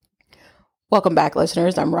Welcome back,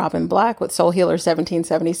 listeners. I'm Robin Black with Soul Healer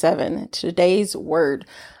 1777. Today's word,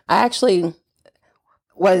 I actually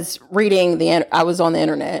was I was on the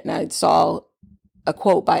internet and I saw a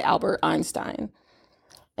quote by Albert Einstein.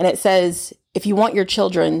 And it says, if you want your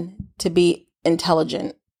children to be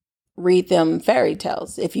intelligent, read them fairy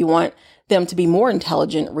tales. If you want them to be more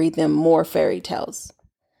intelligent, read them more fairy tales.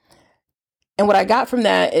 And what I got from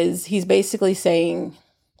that is he's basically saying,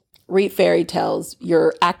 read fairy tales,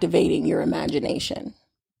 you're activating your imagination.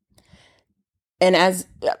 And as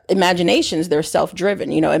imaginations, they're self-driven.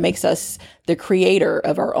 It makes us the creator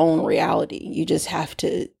of our own reality. You just have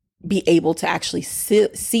to be able to actually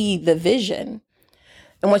see the vision.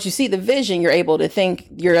 And once you see the vision, you're able to think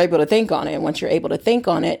on it. And once you're able to think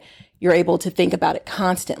on it, you're able to think about it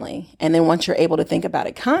constantly. And then once you're able to think about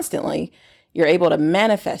it constantly, you're able to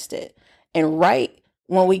manifest it. And right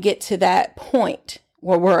when we get to that point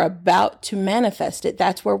where we're about to manifest it,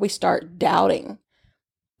 that's where we start doubting.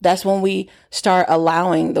 That's when we start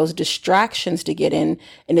allowing those distractions to get in.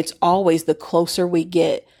 And it's always the closer we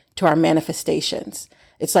get to our manifestations.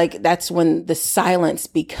 It's like that's when the silence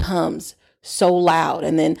becomes so loud.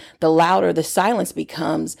 And then the louder the silence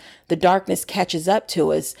becomes, the darkness catches up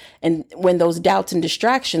to us. And when those doubts and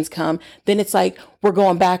distractions come, then it's like we're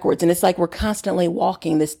going backwards. And it's like we're constantly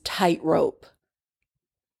walking this tightrope.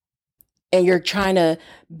 And you're trying to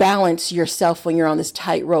balance yourself when you're on this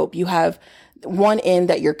tightrope. You have one end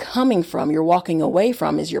that you're coming from, you're walking away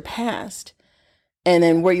from is your past. And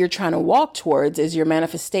then where you're trying to walk towards is your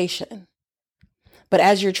manifestation. But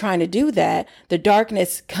as you're trying to do that, the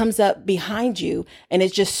darkness comes up behind you and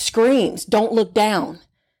it just screams, don't look down.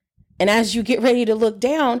 And as you get ready to look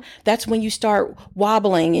down, that's when you start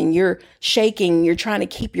wobbling and you're shaking, you're trying to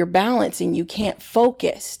keep your balance and you can't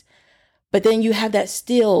focus. But then you have that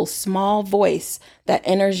still small voice that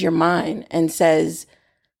enters your mind and says,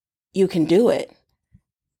 you can do it.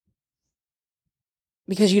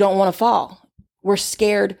 Because you don't want to fall. We're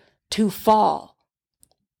scared to fall.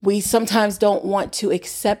 We sometimes don't want to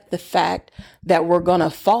accept the fact that we're going to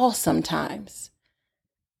fall sometimes.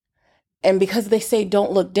 And because they say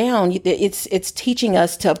don't look down, it's teaching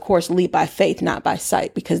us to, of course, leap by faith, not by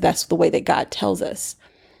sight, because that's the way that God tells us.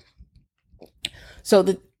 So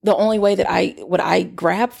the only way that what I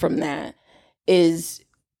grab from that is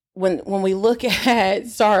when we look at,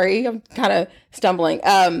 sorry, I'm kind of stumbling.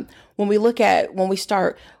 When we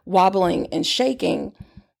start wobbling and shaking,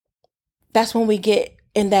 that's when we get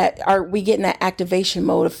in that activation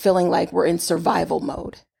mode of feeling like we're in survival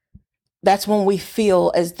mode. That's when we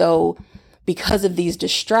feel as though because of these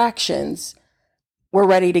distractions, we're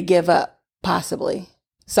ready to give up, possibly.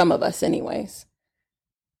 Some of us anyways.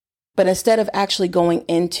 But instead of actually going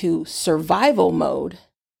into survival mode,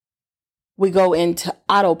 we go into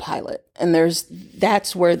autopilot. And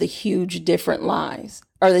that's where the huge difference lies.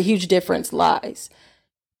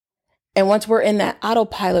 And once we're in that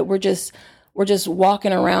autopilot, we're just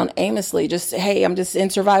walking around aimlessly. Just, hey, I'm just in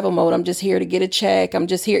survival mode. I'm just here to get a check. I'm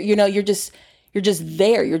just here. You're just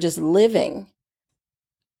there. You're just living.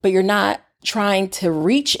 But you're not trying to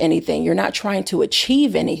reach anything. You're not trying to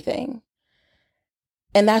achieve anything.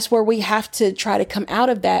 And that's where we have to try to come out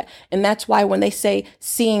of that. And that's why when they say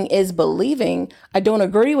seeing is believing, I don't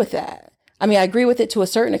agree with that. I mean, I agree with it to a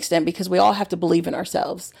certain extent because we all have to believe in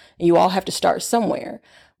ourselves and you all have to start somewhere.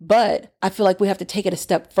 But I feel like we have to take it a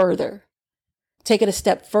step further. Take it a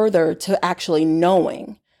step further to actually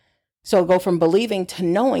knowing. So go from believing to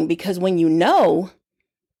knowing, because when you know,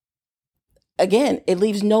 again, it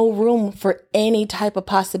leaves no room for any type of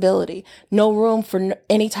possibility, no room for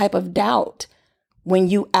any type of doubt. When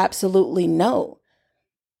you absolutely know.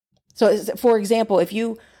 So for example, if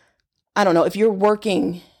you're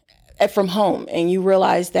working from home and you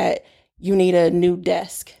realize that you need a new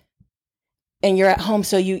desk and you're at home.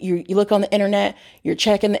 So you look on the internet, you're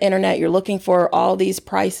checking the internet, you're looking for all these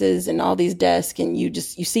prices and all these desks, and you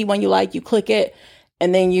see one you like, you click it,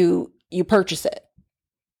 and then you purchase it.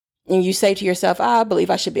 And you say to yourself, I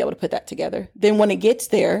believe I should be able to put that together. Then when it gets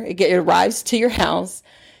there, it arrives to your house.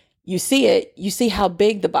 You see it, you see how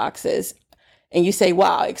big the box is, and you say,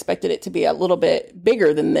 wow, I expected it to be a little bit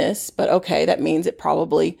bigger than this, but okay, that means it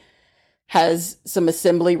probably has some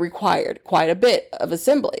assembly required, quite a bit of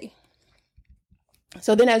assembly.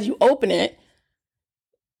 So then as you open it,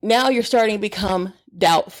 now you're starting to become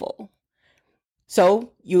doubtful.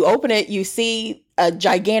 So you open it, you see a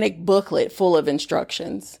gigantic booklet full of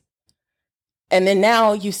instructions. And then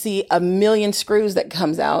now you see a million screws that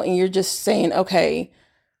comes out, and you're just saying, okay,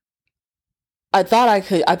 I thought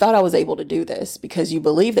I was able to do this, because you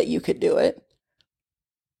believe that you could do it,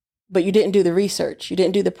 but you didn't do the research. You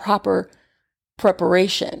didn't do the proper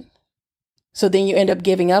preparation. So then you end up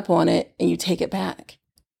giving up on it and you take it back.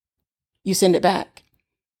 You send it back.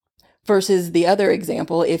 Versus the other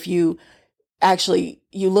example, if you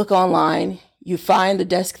look online, you find the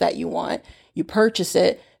desk that you want, you purchase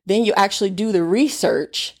it, then you actually do the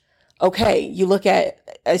research. Okay, you look at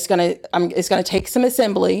it's gonna take some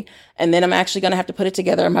assembly, and then I'm actually gonna have to put it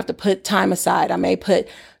together. I'm gonna have to put time aside. I may put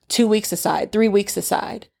 2 weeks aside, 3 weeks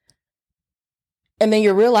aside. And then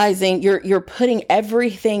you're realizing you're putting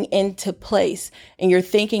everything into place, and you're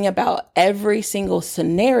thinking about every single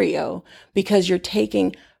scenario because you're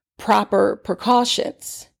taking proper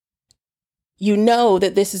precautions. You know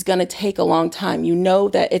that this is going to take a long time. You know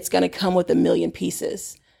that it's going to come with a million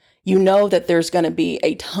pieces. You know that there's going to be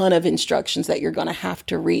a ton of instructions that you're going to have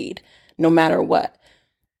to read no matter what.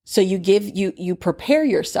 So you prepare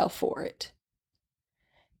yourself for it.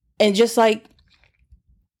 And just like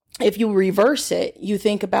if you reverse it, you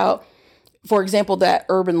think about, for example, that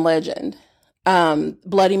urban legend,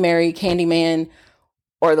 Bloody Mary, Candyman,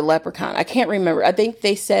 or the leprechaun. I can't remember. I think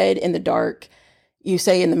they said in the dark, you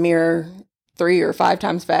say in the mirror 3 or 5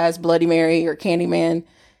 times fast, Bloody Mary or Candyman.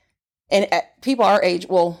 And people our age,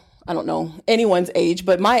 well, I don't know anyone's age,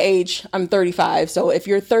 but my age, I'm 35. So if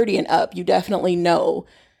you're 30 and up, you definitely know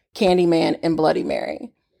Candyman and Bloody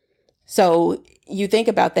Mary. So you think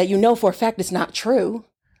about that, you know for a fact it's not true,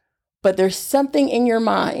 but there's something in your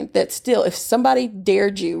mind that still, if somebody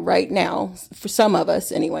dared you right now, for some of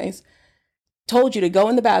us anyways, told you to go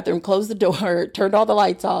in the bathroom, close the door, turned all the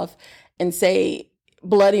lights off, and say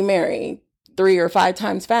Bloody Mary 3 or 5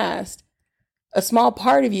 times fast, a small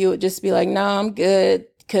part of you would just be like, no, I'm good,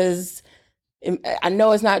 because I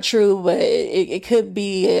know it's not true, but it could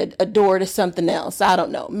be a door to something else. I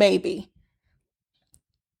don't know, maybe.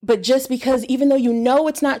 But just because, even though you know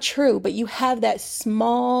it's not true, but you have that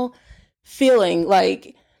small feeling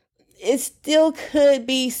like it still could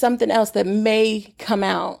be something else that may come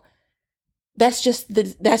out.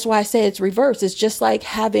 That's why I say it's reverse. It's just like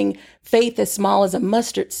having faith as small as a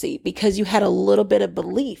mustard seed, because you had a little bit of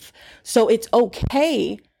belief. So it's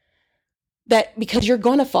okay that, because you're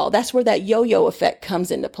going to fall. That's where that yo-yo effect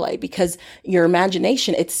comes into play, because your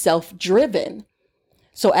imagination, it's self-driven.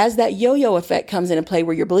 So as that yo-yo effect comes into play,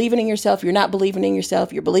 where you're believing in yourself, you're not believing in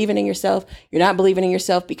yourself, you're believing in yourself, you're not believing in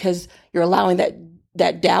yourself because you're allowing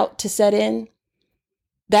that doubt to set in.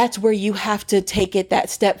 That's where you have to take it that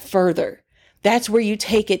step further. That's where you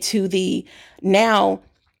take it to now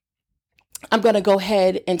I'm going to go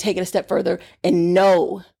ahead and take it a step further and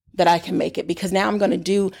know that I can make it, because now I'm going to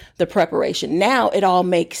do the preparation. Now it all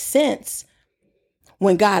makes sense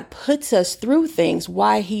when God puts us through things,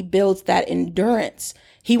 why he builds that endurance.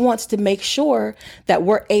 He wants to make sure that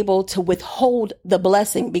we're able to withhold the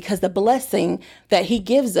blessing, because the blessing that he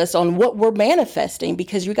gives us on what we're manifesting,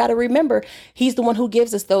 because you got to remember, he's the one who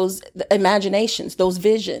gives us those imaginations, those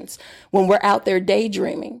visions when we're out there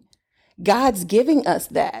daydreaming. God's giving us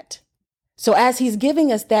that. So as he's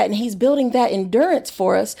giving us that and he's building that endurance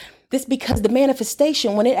for us, this, because the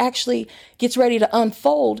manifestation, when it actually gets ready to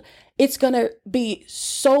unfold, it's going to be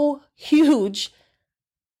so huge.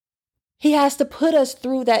 He has to put us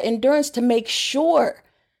through that endurance to make sure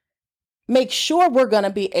we're going to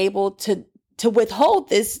be able to withhold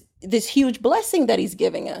this huge blessing that he's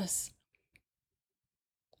giving us.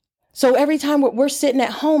 So every time we're sitting at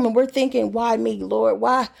home and we're thinking, why me, Lord?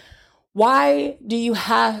 Why do you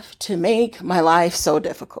have to make my life so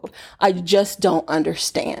difficult? I just don't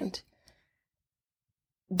understand.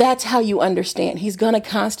 That's how you understand. He's going to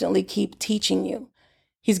constantly keep teaching you.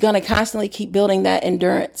 He's going to constantly keep building that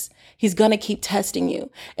endurance. He's going to keep testing you.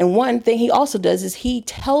 And one thing he also does is he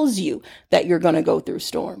tells you that you're going to go through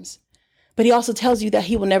storms. But he also tells you that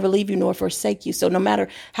he will never leave you nor forsake you. So no matter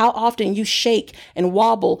how often you shake and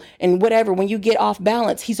wobble and whatever, when you get off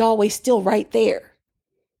balance, he's always still right there.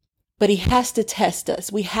 But he has to test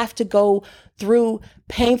us. We have to go through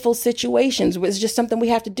painful situations. It's just something we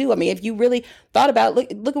have to do. I mean, if you really thought about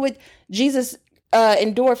it, look at what Jesus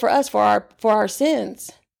endured for us, for our sins.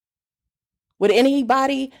 Would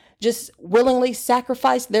anybody just willingly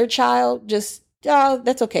sacrifice their child? Just, oh,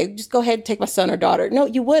 that's okay. Just go ahead and take my son or daughter. No,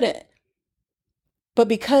 you wouldn't. But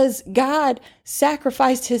because God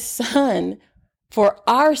sacrificed his son for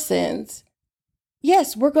our sins,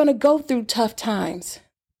 yes, we're going to go through tough times.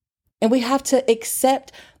 And we have to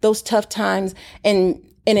accept those tough times and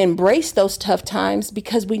embrace those tough times,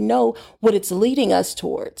 because we know what it's leading us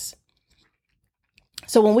towards.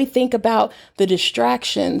 So when we think about the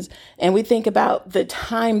distractions and we think about the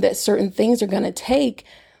time that certain things are going to take,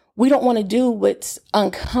 we don't want to do what's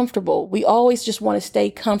uncomfortable. We always just want to stay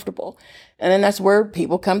comfortable. And then that's where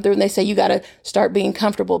people come through and they say, you got to start being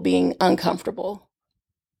comfortable, being uncomfortable.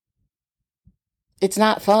 It's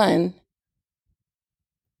not fun,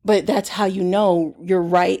 but that's how you know you're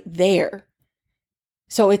right there.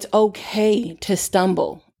 So it's okay to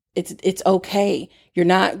stumble. It's okay. You're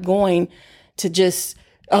not going to just,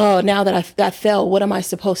 oh, now that I fell, what am I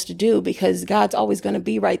supposed to do? Because God's always going to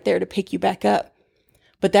be right there to pick you back up.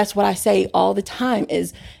 But that's what I say all the time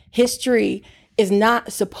is history is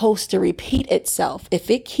not supposed to repeat itself. If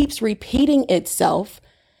it keeps repeating itself,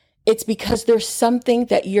 it's because there's something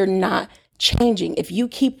that you're not changing. If you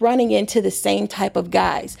keep running into the same type of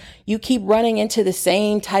guys, you keep running into the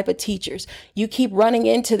same type of teachers, you keep running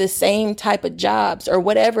into the same type of jobs or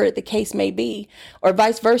whatever the case may be, or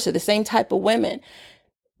vice versa, the same type of women,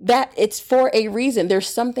 that it's for a reason. There's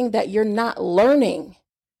something that you're not learning.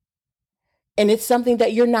 And it's something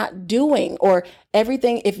that you're not doing, or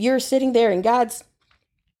everything. If you're sitting there and God's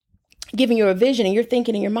giving you a vision and you're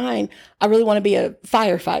thinking in your mind, I really want to be a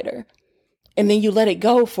firefighter. And then you let it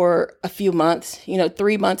go for a few months,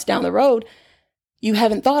 3 months down the road, you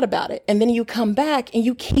haven't thought about it. And then you come back and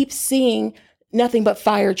you keep seeing nothing but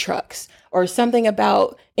fire trucks or something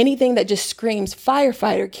about anything that just screams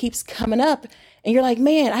firefighter keeps coming up. And you're like,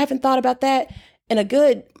 man, I haven't thought about that in a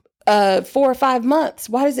good 4 or 5 months.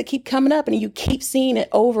 Why does it keep coming up? And you keep seeing it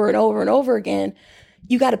over and over and over again.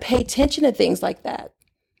 You got to pay attention to things like that.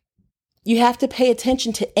 You have to pay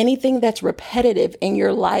attention to anything that's repetitive in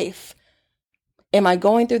your life. Am I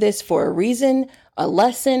going through this for a reason, a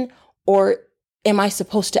lesson, or am I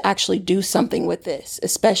supposed to actually do something with this?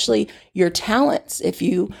 Especially your talents. If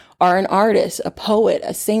you are an artist, a poet,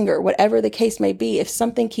 a singer, whatever the case may be, if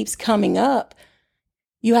something keeps coming up,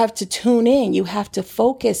 you have to tune in. You have to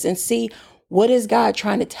focus and see, what is God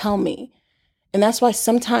trying to tell me? And that's why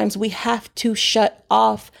sometimes we have to shut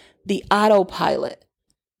off the autopilot.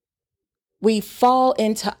 We fall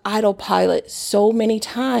into autopilot so many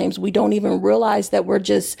times. We don't even realize that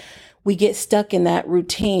we get stuck in that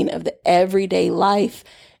routine of the everyday life,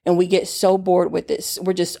 and we get so bored with this.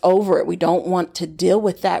 We're just over it. We don't want to deal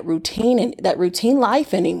with that routine and that routine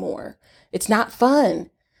life anymore. It's not fun.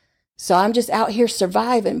 So I'm just out here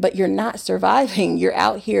surviving, but you're not surviving. You're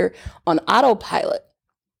out here on autopilot.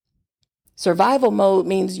 Survival mode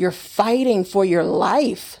means you're fighting for your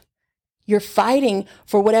life. You're fighting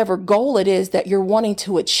for whatever goal it is that you're wanting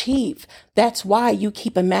to achieve. That's why you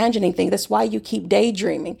keep imagining things. That's why you keep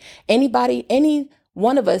daydreaming. Any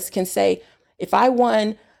one of us can say, if I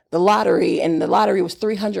won the lottery and the lottery was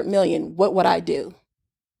 300 million, what would I do?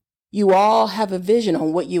 You all have a vision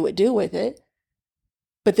on what you would do with it.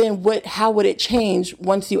 But then how would it change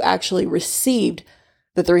once you actually received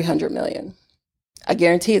the 300 million? I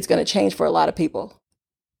guarantee it's going to change for a lot of people.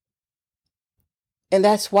 And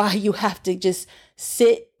that's why you have to just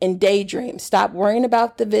sit and daydream. Stop worrying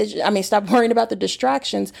about the vision. Stop worrying about the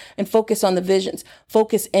distractions and focus on the visions.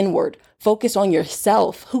 Focus inward. Focus on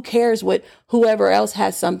yourself. Who cares what whoever else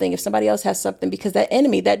has something, if somebody else has something, because that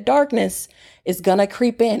enemy, that darkness is going to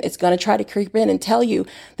creep in. It's going to try to creep in and tell you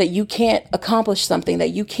that you can't accomplish something,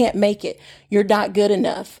 that you can't make it. You're not good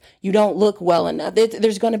enough. You don't look well enough.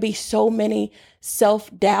 There's going to be so many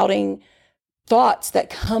self-doubting thoughts that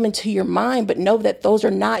come into your mind, but know that those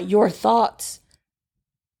are not your thoughts.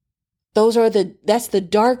 That's the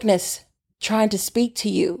darkness trying to speak to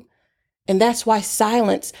you. And that's why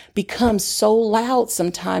silence becomes so loud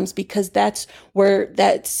sometimes, because that's where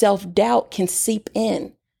that self-doubt can seep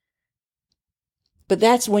in. But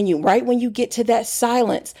that's when you get to that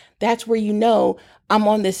silence, that's where you know I'm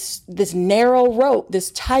on this narrow rope,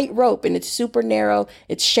 this tight rope, and it's super narrow,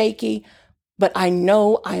 it's shaky, but I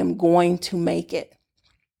know I am going to make it.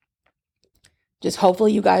 Just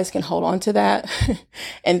hopefully you guys can hold on to that.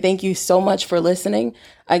 And thank you so much for listening.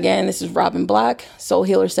 Again, this is Robin Black, Soul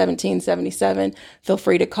Healer 1777. Feel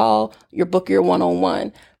free to call book your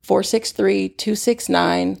one-on-one,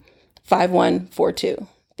 463-269-5142.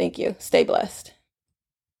 Thank you. Stay blessed.